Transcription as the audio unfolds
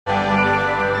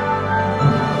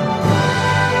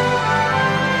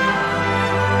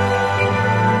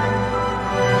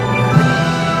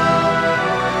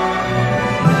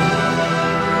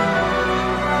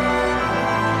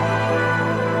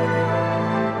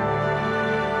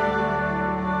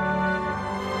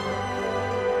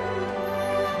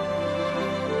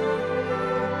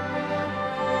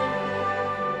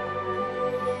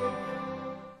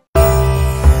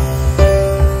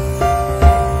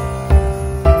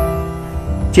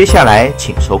接下来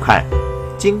请收看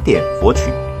经典佛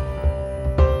曲。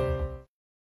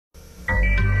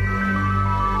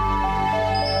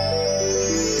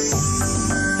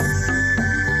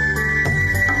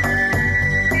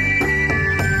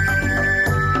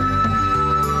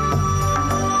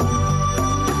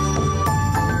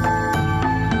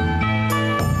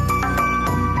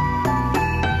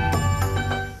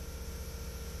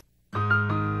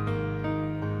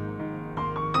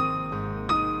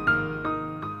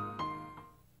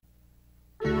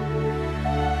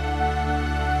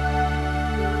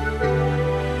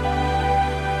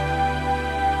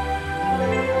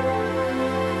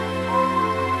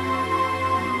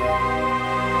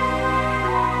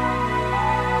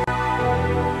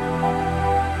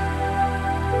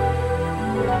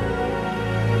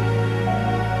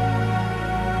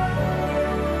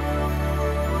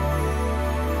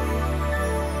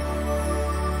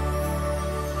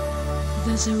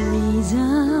There's a reason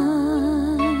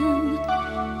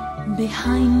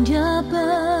behind your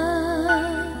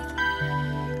birth.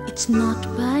 It's not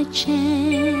by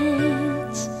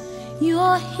chance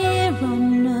you're here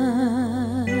on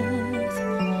earth.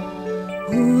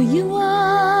 Who you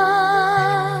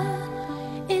are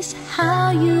is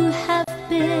how you have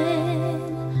been.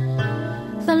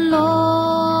 The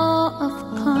law of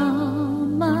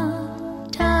karma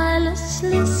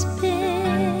tirelessly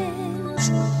spins.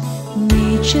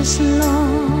 Nature's law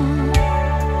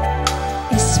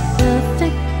is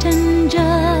perfect and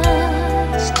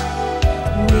just.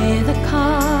 With the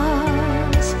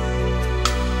cause,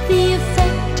 the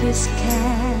effect is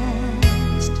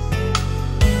cast.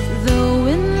 Though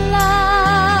in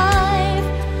life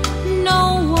no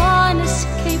one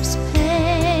escapes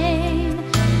pain,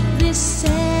 this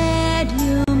sad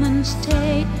human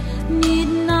state need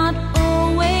not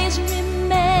always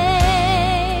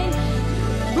remain.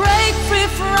 Break free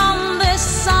from this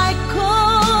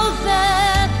cycle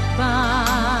that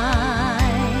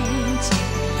binds.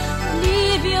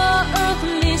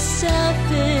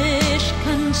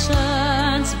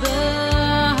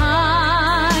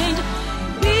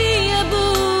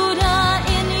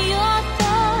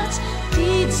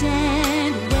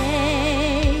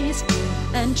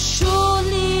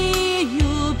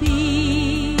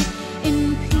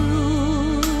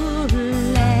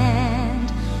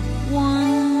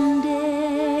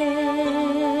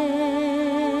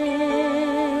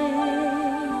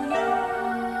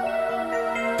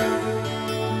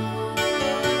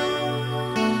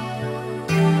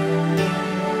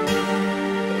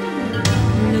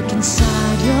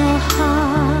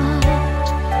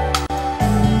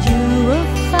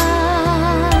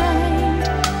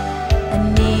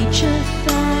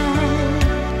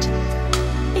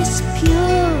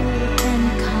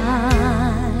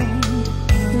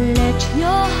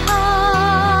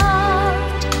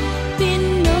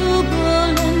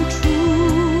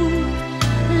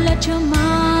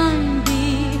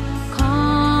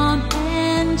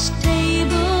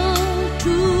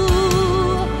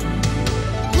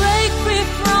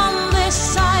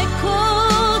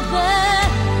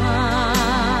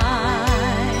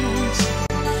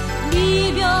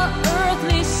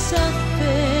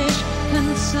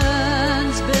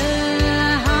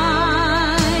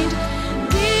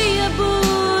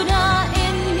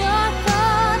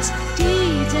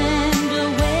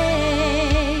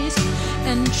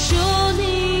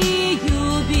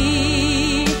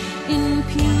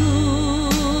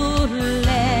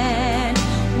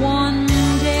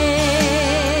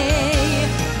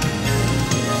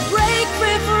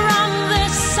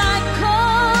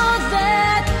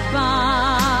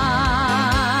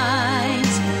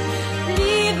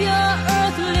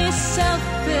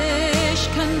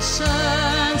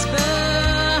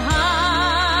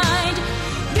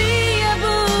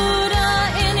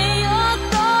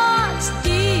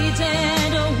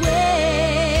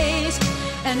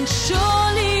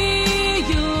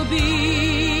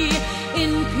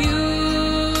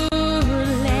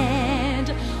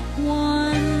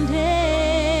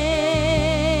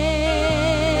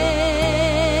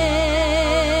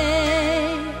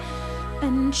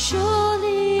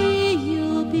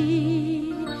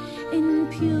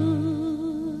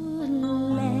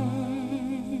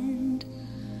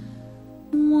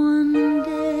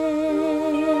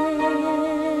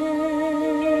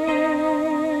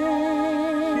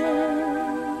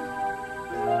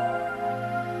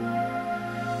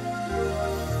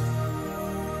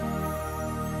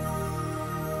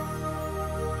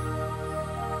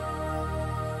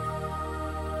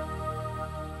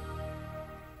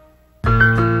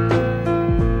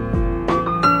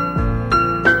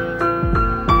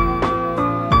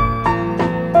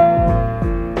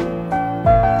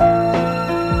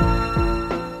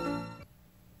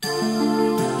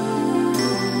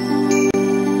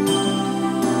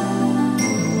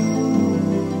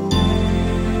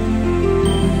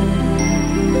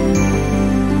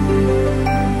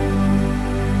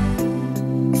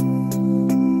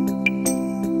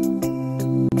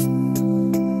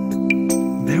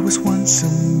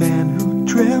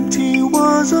 dreamt he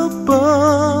was a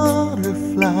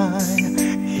butterfly.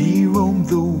 He roamed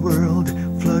the world,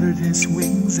 fluttered his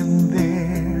wings, and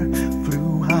there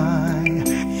flew high.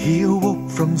 He awoke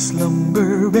from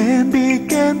slumber and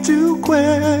began to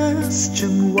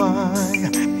question why.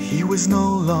 He was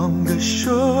no longer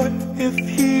sure if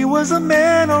he was a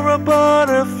man or a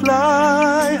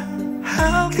butterfly.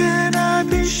 How can I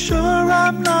be sure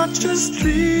I'm not just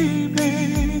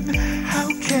dreaming? How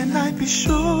can I be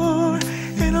sure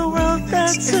in a world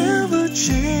that's ever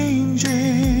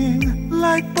changing?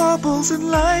 Like bubbles and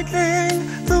lightning,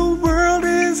 the world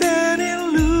is an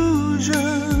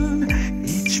illusion.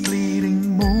 Each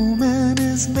fleeting moment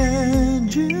is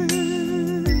magic,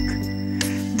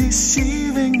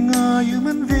 deceiving our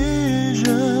human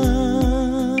vision.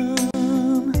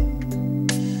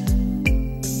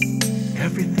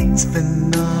 Everything's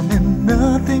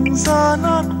phenomena, things are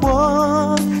not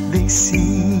what they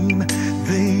seem.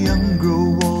 The young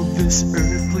grow old, this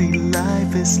earthly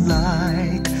life is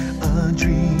like a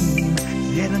dream.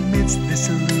 Yet amidst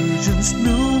disillusions,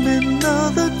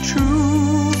 Noumena, the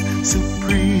truth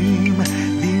supreme.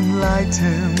 The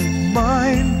enlightened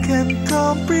mind can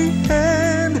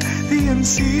comprehend the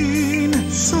unseen.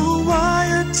 So why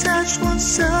attach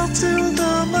oneself to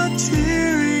the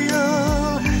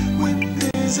material when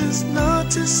this is not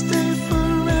to stay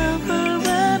forever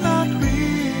and not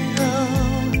real?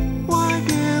 Why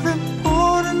give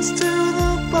importance to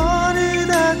the body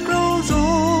that grows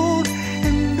old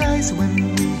and dies when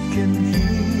we can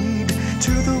heed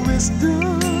to the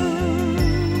wisdom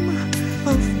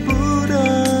of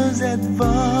Buddha's advice?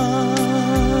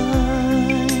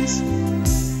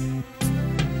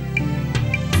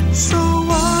 So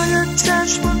why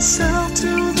attach oneself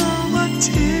to the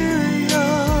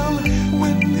material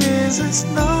when this is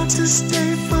not to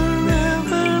stay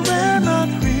forever and not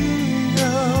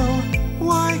real?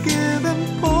 Why give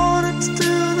importance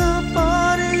to the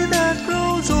body that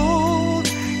grows old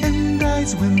and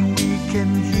dies when we can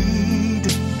heed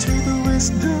to the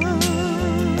wisdom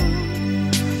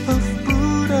of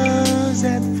Buddha's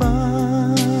advice?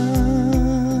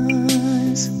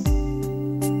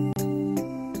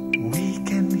 We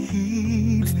can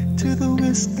heed to the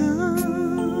wisdom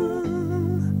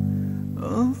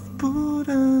of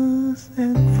Buddha's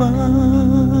advice.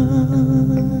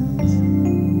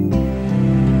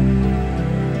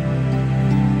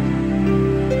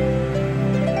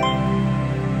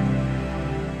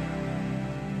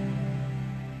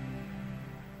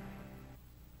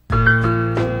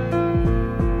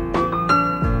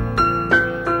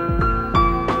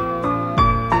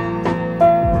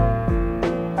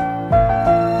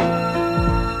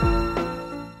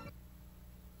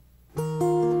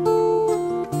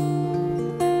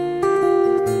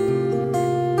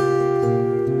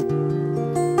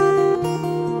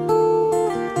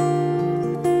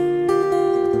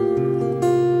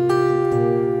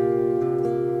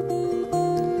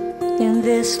 In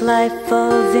this life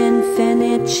of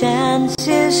infinite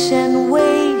chances and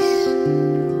ways,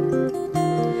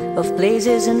 of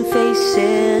places and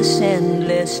faces,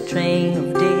 endless train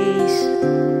of days,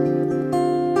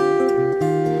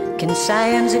 can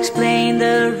science explain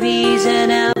the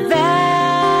reason of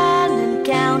an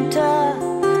encounter?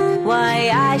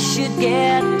 Why I should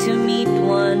get to meet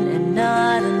one and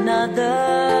not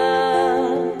another?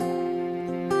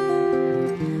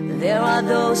 There are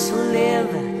those who live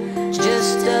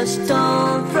just a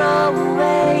stone throw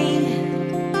away,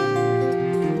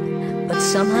 but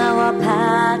somehow our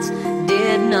paths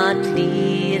did not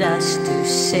lead us to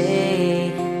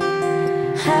say,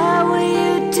 how are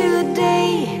you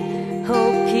today?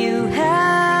 Hope you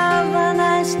have a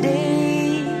nice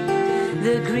day.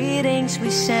 The greetings we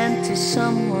send to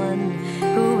someone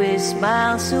who is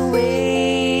miles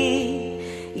away.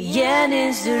 Yen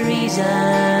is the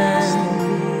reason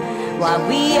why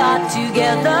we are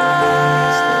together,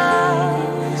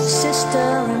 sister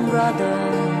and brother,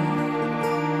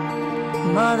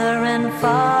 mother and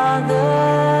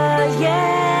father.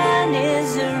 Yen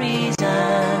is the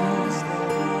reason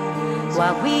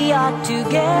why we are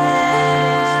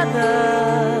together,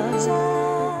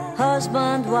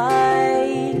 husband,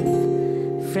 wife,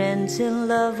 friends and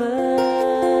lovers.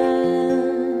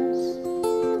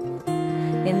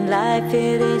 In life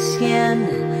it is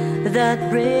Yen that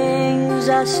brings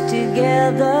us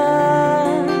together.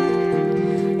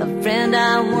 A friend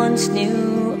I once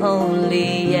knew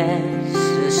only as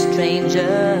a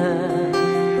stranger.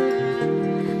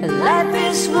 Life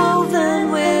is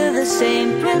woven with the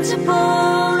same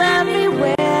principle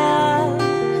everywhere.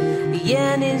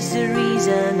 Yen is the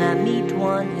reason I meet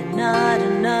one and not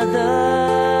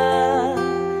another.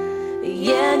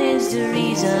 Yen is the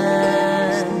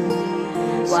reason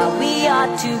while we are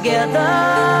together,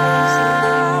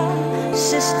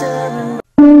 sister and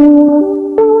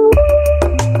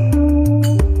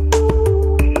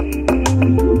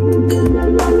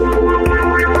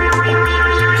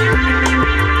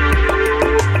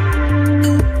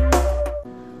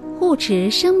护持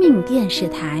生命电视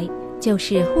台就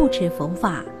是护持佛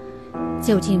法，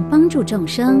就近帮助众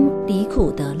生离苦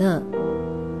得乐。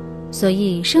所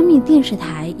以生命电视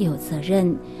台有责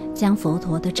任将佛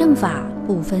陀的正法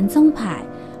不分宗派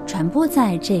传播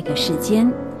在这个世间，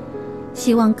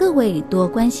希望各位多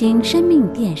关心生命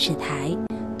电视台，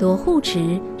多护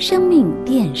持生命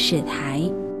电视台。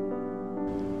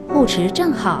护持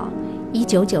账号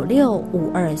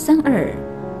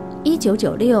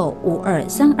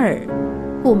19965232，19965232，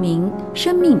户名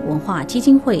生命文化基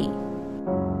金会。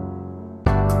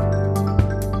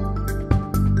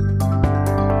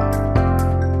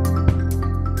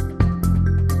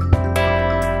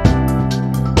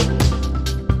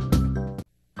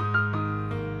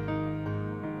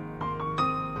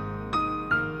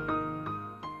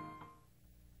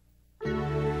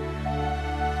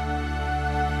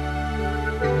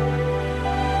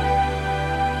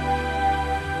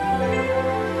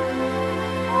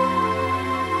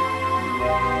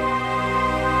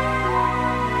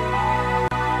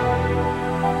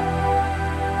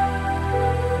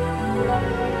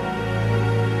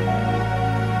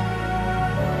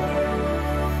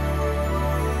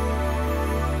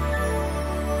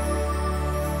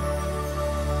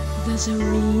There's a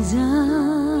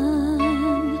reason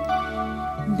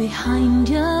behind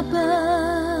your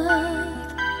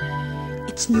birth.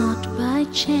 It's not by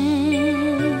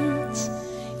chance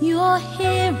you're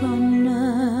here on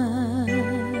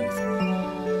earth.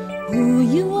 Who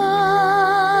you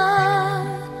are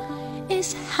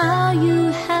is how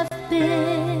you have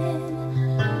been.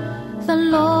 The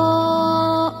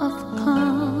law of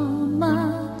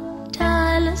karma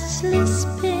tirelessly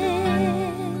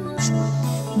spins.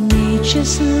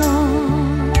 Nature's law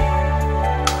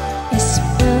is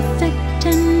perfect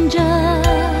and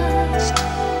just.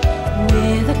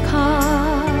 With a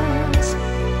cause,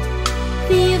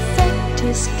 the effect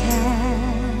is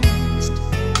cast.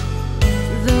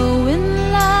 Though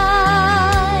in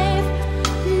life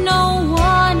no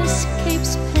one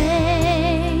escapes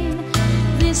pain,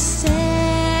 this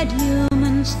sad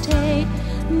human state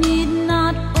need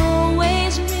not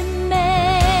always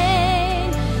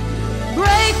remain.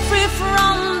 Break free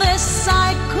from this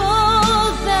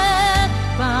cycle that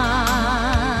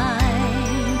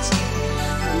binds.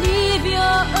 Leave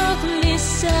your earthly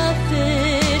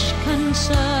selfish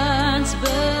concerns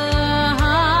behind.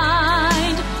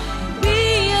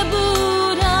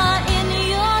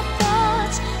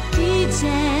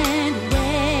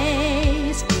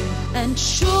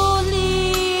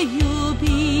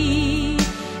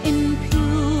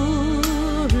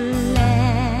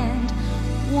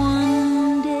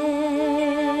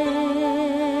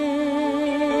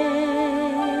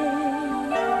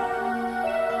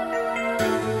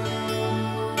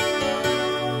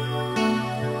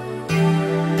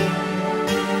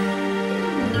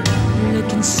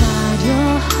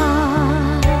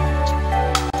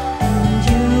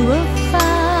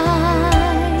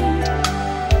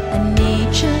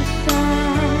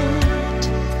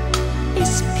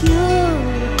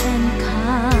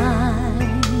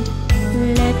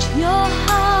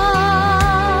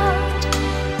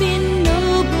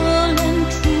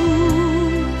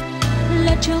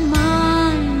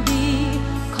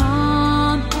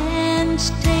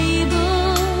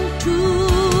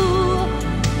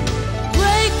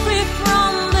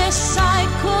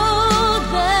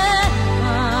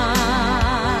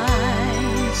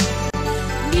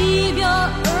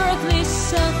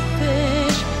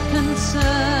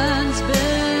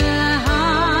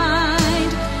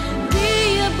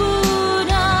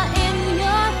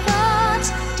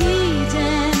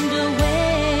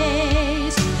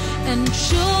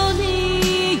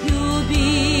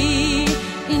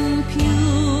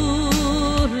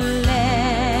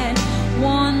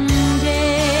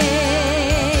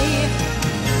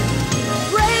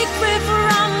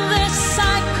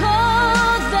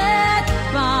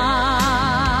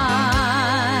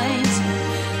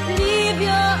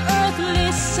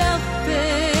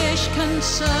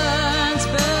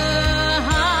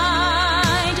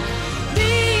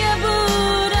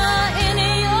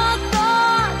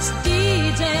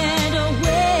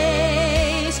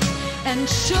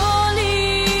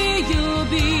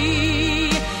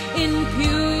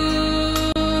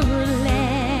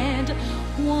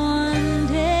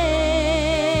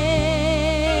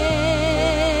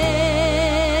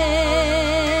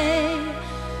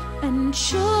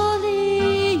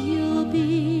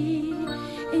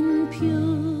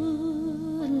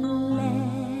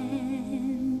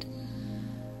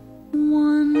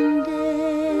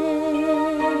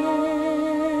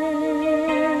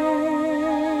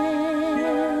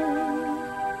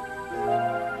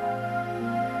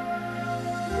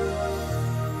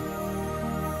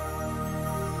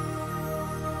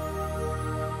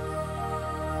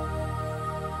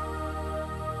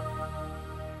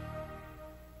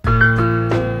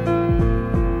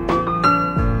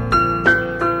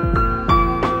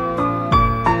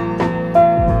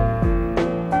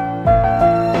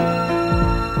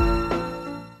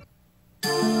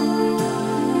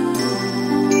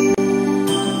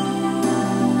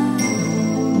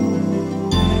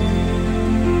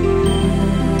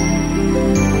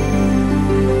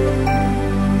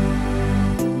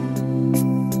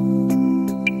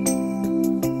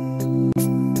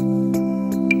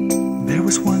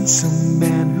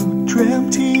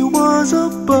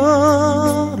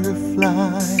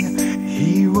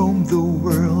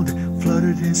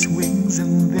 his wings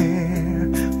and there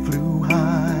flew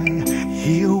high.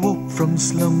 He awoke from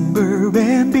slumber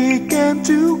and began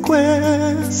to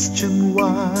question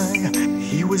why.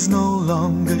 He was no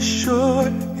longer sure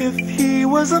if he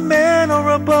was a man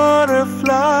or a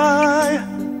butterfly.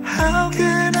 How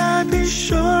can I be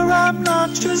sure I'm not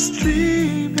just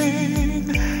dreaming?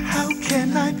 How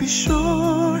can I be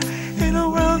sure in a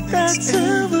world that's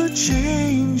ever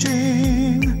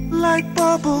changing? Like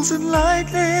bubbles and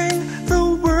lightning, the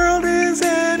world is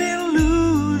an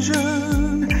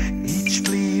illusion. Each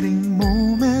fleeting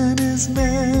moment is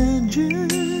magic,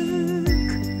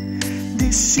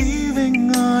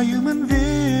 deceiving our human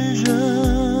vision.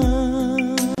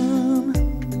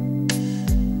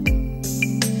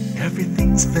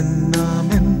 Everything's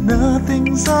phenomena,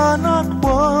 things are not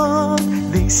what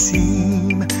they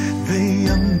seem. The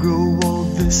young grow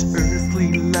old, this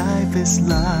earthly life is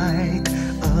like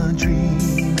a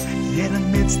dream. Yet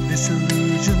amidst this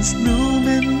illusion's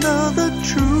lumina, the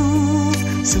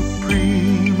truth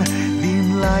supreme, the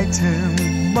enlightened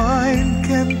mind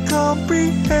can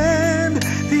comprehend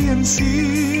the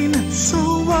unseen. So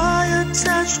why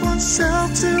attach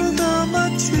oneself to the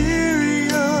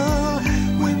material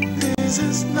when this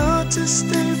is not to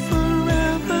stay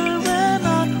forever and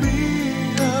not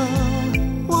real?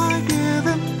 Why give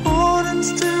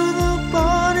importance to the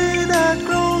body that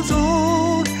grows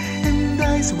old and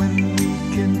dies when we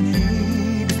can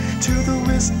heed to the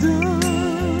wisdom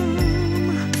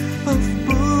of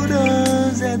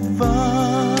Buddha's advice?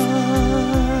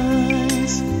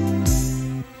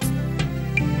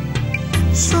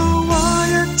 So why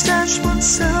attach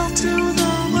oneself to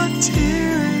the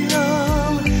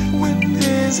material when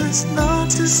this is not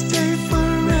to stay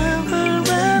forever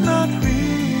and not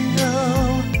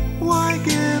real? Why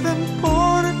give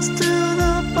importance to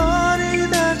the body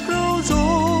that grows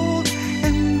old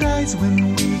and dies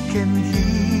when we can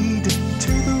heed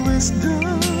to the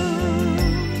wisdom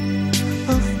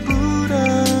of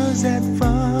Buddha's advice?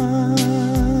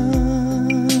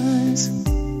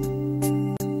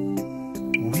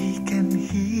 We can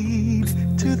heed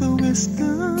to the wisdom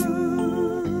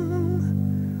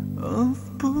of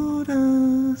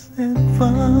Buddha's advice.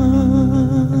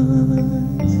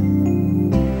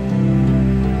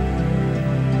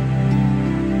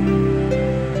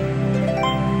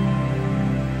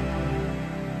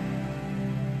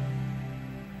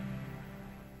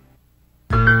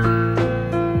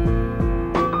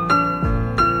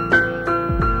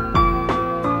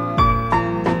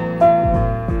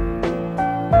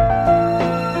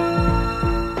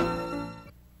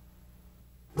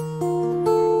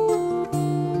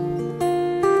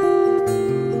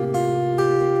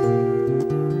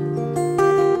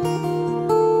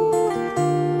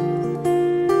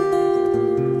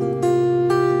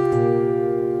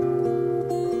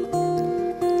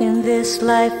 In this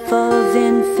life of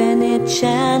infinite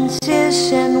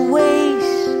chances and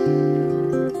ways,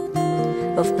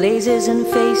 of places and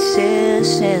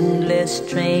faces, endless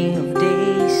train of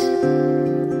days,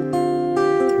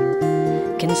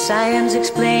 can science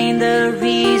explain the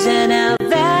reason of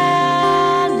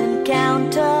an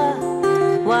encounter?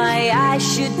 Why I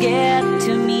should get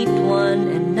to meet one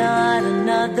and not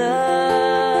another?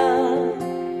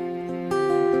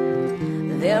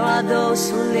 There are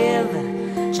those who live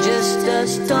just a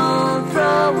stone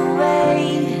throw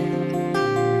away,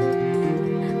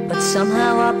 but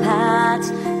somehow our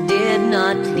paths did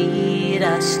not lead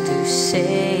us to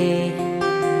say,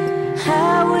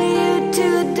 how are you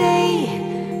today?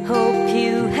 Hope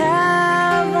you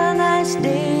have a nice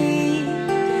day.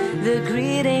 The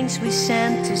greetings we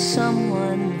send to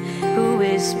someone who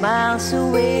is miles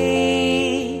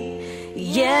away,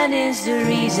 yet is the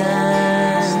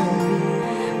reason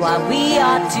why we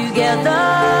are together,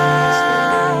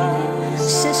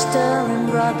 sister and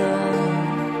brother,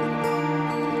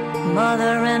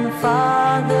 mother and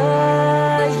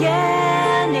father.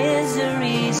 Yeah, is the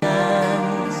reason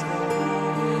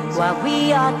why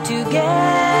we are together,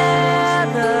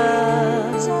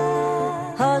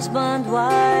 husband,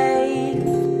 wife,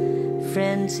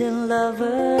 friends and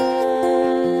lovers.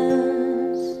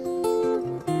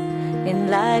 In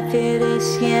life it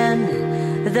is yin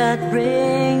that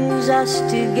brings us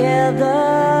together.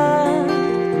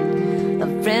 A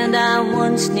friend I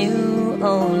once knew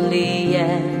only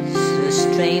as a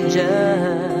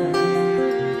stranger.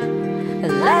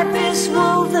 Life is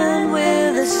woven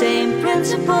with the same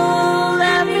principle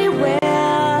everywhere.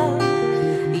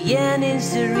 Yen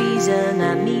is the reason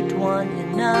I meet one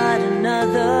and not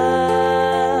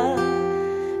another.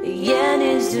 Yen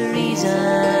is the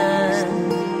reason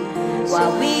why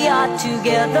we are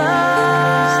together,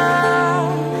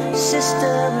 sister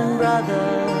and brother,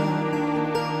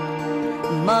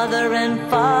 mother and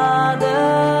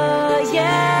father.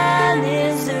 Yeah, and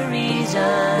is the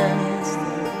reason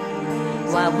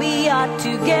why we are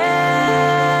together,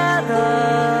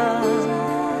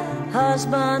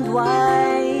 husband,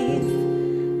 wife,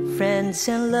 friends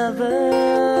and lovers.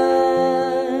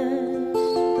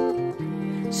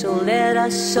 So let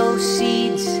us sow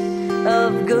seeds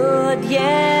of good,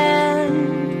 yeah,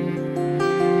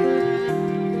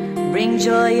 bring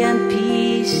joy and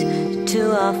peace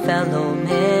to our fellow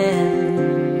men.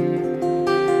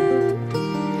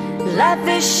 Life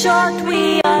is short,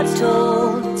 we are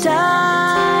told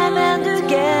time and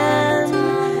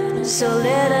again. So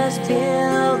let us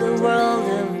build a world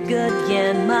of good,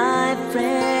 yeah, my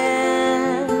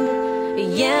friend.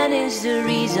 Yeah, is the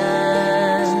reason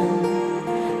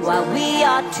why we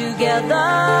are together,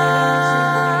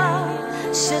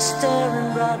 sister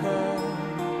and brother,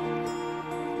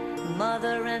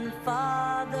 mother and father.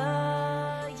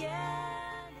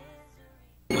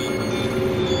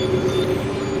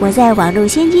 活在网络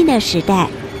先进的时代，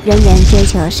人人追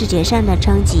求视觉上的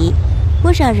冲击，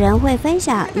不少人会分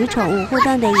享与宠物互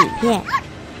动的影片。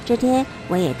这天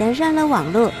我也登上了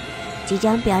网络，即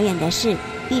将表演的是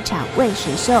一场喂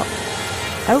食秀，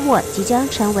而我即将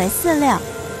成为饲料，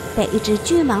被一只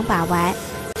巨蟒把玩。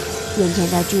眼前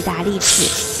的巨大利齿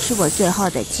是我最后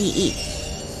的记忆。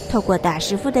透过大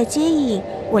师傅的接引，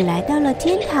我来到了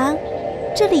天堂。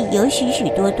这里有许许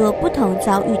多多不同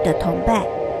遭遇的同伴，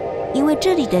因为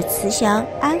这里的慈祥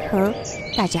安和，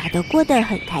大家都过得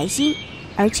很开心，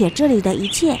而且这里的一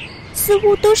切似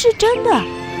乎都是真的，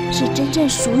是真正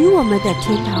属于我们的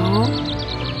天堂哦。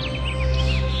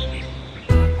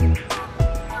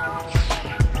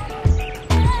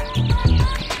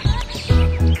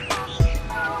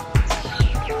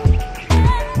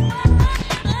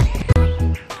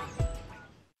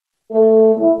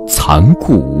残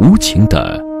酷无情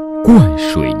的灌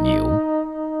水牛。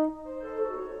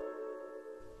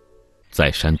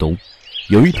在山东，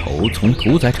有一头从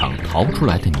屠宰场逃出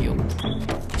来的牛，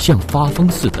像发疯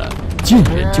似的见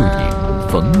人就赢，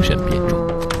逢人便中。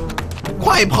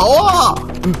快跑啊！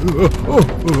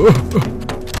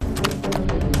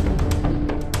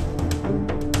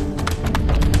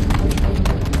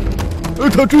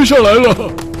他追上来了！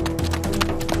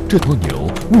这头牛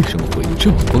为什么会这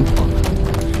么疯狂呢？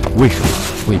为什么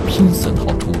会拼死逃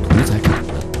出屠宰场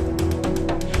呢？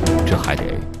这还得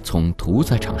从屠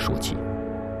宰场说起。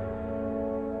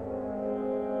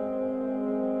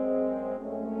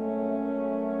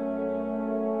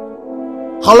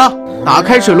好了，打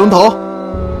开水龙头。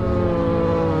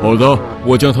好的，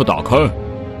我将它打开。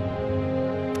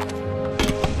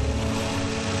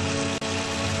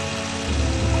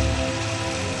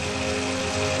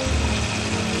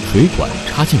水管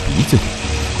插进鼻子里，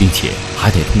并且还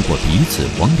得通过鼻子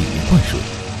往里面灌水，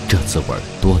这滋味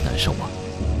多难受啊！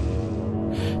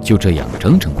就这样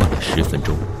整整灌了10分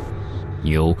钟，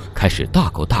牛开始大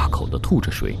口大口地吐着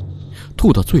水，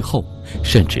吐到最后，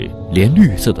甚至连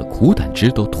绿色的苦胆汁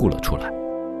都吐了出来。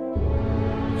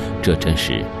这真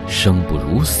是生不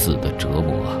如死的折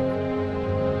磨啊！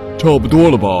差不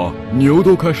多了吧？牛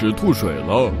都开始吐水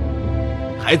了。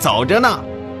还早着呢，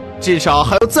至少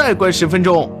还要再灌10分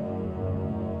钟。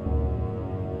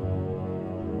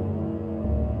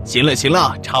行了行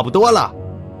了，差不多了。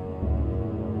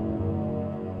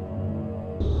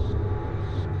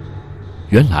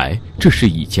原来这是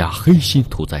一家黑心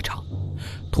屠宰场，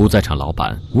屠宰场老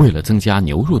板为了增加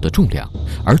牛肉的重量，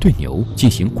而对牛进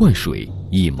行灌水，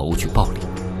以谋取暴利。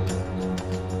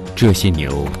这些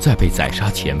牛在被宰杀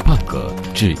前半个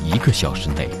至1个小时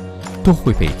内，都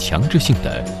会被强制性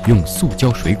的用塑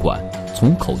胶水管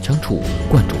从口腔处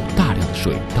灌注大量的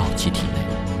水到其体内，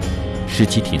使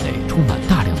其体内充满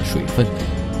大量的水分，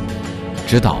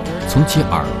直到从其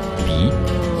耳、鼻、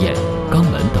眼、肛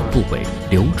门等部位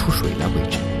流出水来为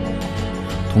止。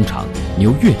通常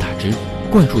牛越大只，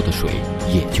灌入的水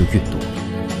也就越多。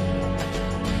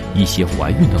一些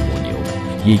怀孕的母牛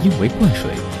也因为灌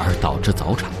水而导致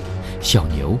早产，小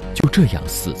牛就这样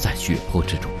死在血泊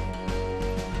之中。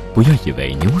不要以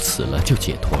为牛死了就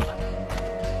解脱了，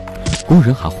工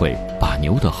人还会把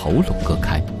牛的喉咙割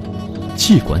开，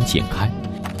气管剪开，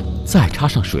再插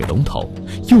上水龙头，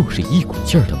又是一股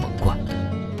劲儿的猛灌。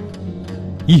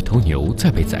一头牛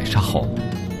在被宰杀后，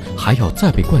还要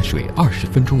再被灌水20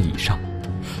分钟以上，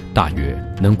大约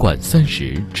能灌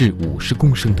30至50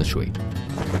公升的水。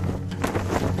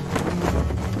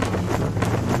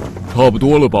差不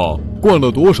多了吧？灌了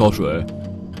多少水？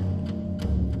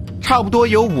差不多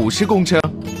有50公升。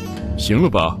行了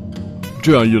吧？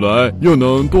这样一来又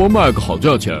能多卖个好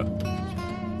价钱。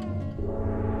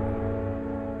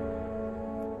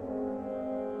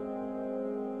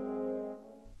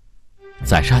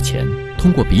宰杀前通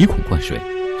过鼻孔灌水，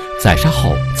宰杀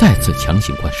后再次强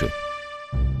行灌水。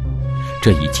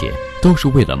这一切都是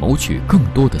为了谋取更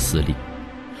多的私利。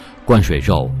灌水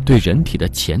肉对人体的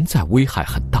潜在危害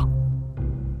很大，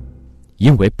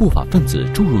因为不法分子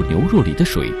注入牛肉里的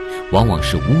水往往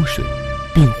是污水，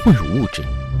并混入物质，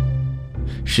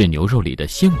使牛肉里的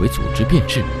纤维组织变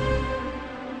质。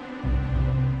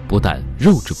不但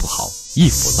肉质不好，易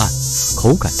腐烂，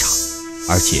口感差，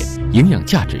而且营养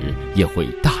价值也会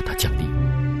大大降低。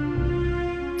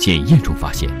检验中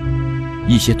发现，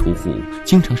一些屠户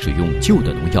经常使用旧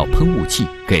的农药喷雾器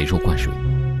给肉灌水，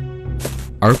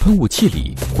而喷雾器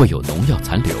里会有农药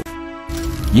残留，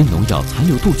因农药残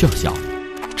留度较小，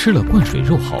吃了灌水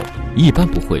肉后一般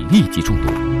不会立即中毒，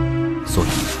所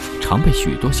以常被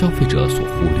许多消费者所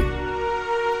忽略。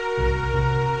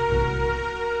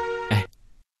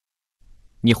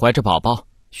你怀着宝宝，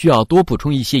需要多补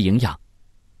充一些营养。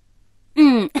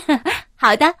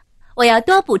好的，我要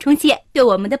多补充些对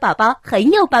我们的宝宝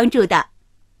很有帮助的。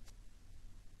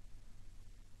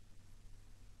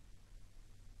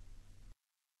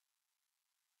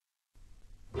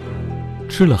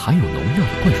吃了含有农药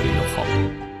的灌水肉后，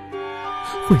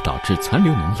会导致残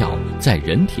留农药在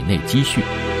人体内积蓄，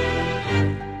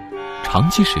长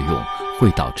期使用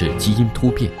会导致基因突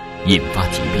变，引发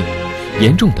疾病，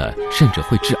严重的甚至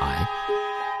会致癌。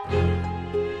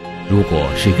如果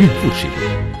是孕妇使用，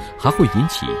还会引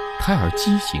起胎儿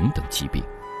畸形等疾病。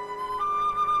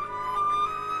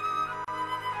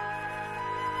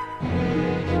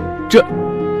这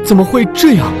怎么会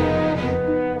这样？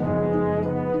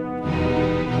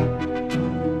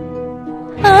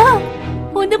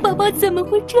我的宝宝怎么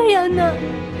会这样呢？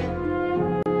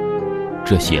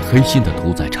这些黑心的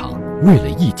屠宰场为了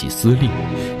一己私利，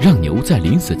让牛在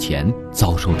临死前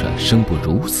遭受着生不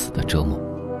如死的折磨。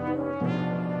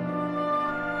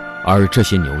而这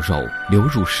些牛肉流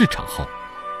入市场后，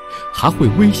还会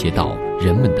威胁到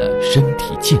人们的身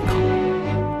体健康。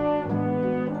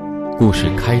故事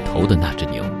开头的那只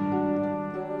牛，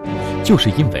就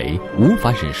是因为无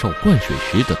法忍受灌水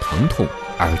时的疼痛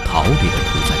而逃离了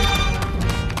屠宰场，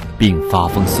并发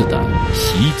疯似的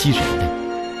袭击人类，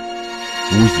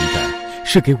无疑的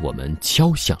是给我们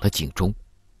敲响了警钟。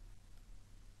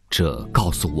这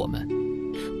告诉我们，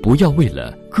不要为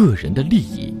了个人的利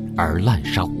益而滥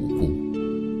杀无辜，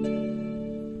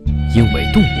因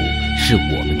为动物是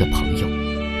我们的朋友，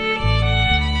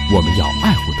我们要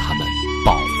爱护它们，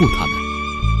保护它们，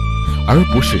而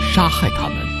不是杀害它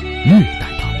们，虐待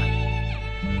它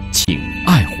们。请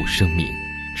爱护生命，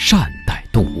善待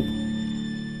动物。